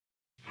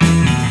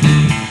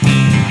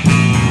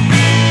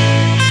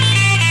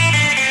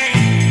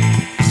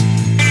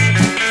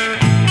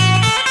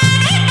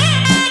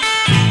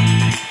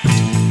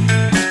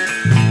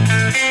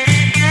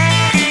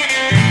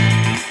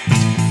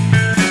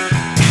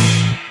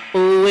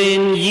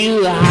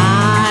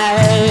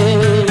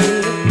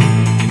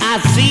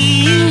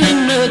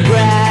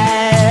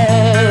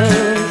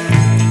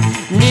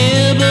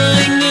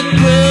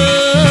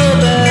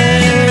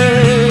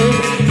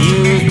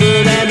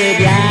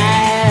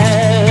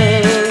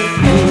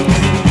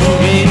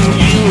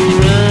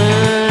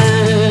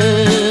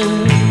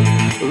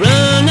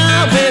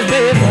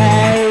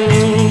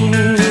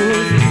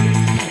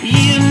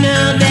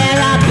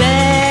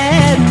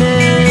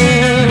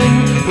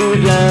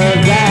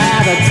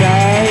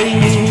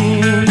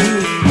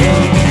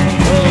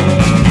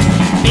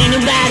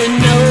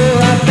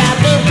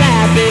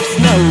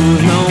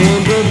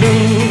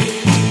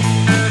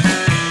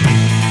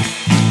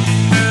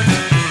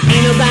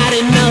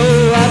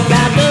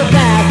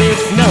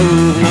rabbits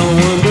knows no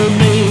one but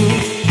me.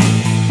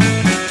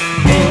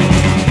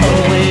 Oh,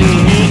 when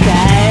he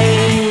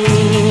came,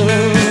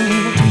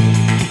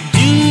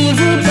 jewels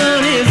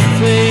upon his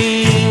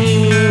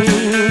face,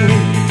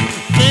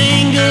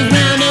 fingers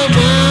round the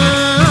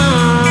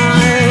barn,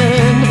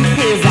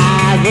 his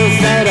eyes were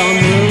set on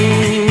me.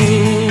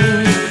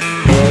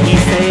 He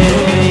said,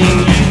 when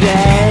you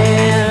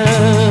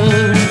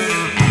dance,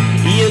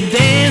 you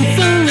dance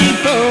only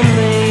for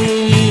me.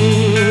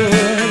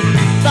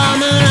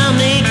 Farmer, I'll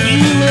make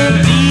you a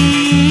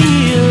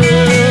deal.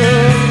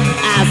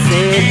 I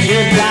said, you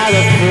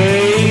gotta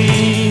pray.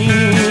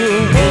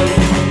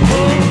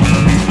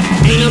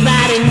 Ain't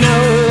nobody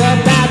know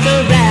about the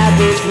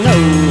rabbits, no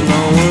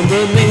one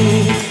but me.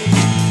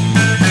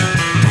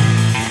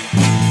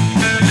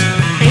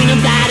 Ain't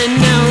nobody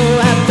know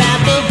about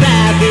the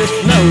rabbits,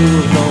 no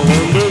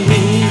one but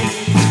me.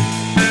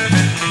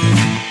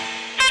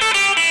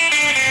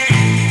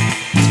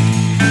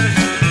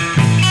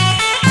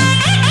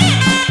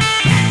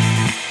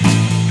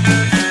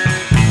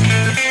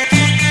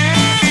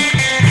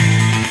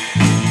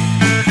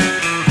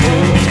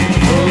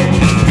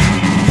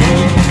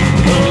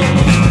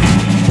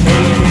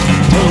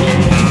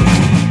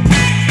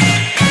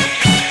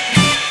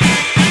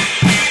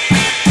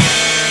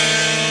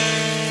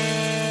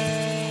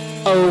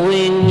 Oh,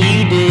 when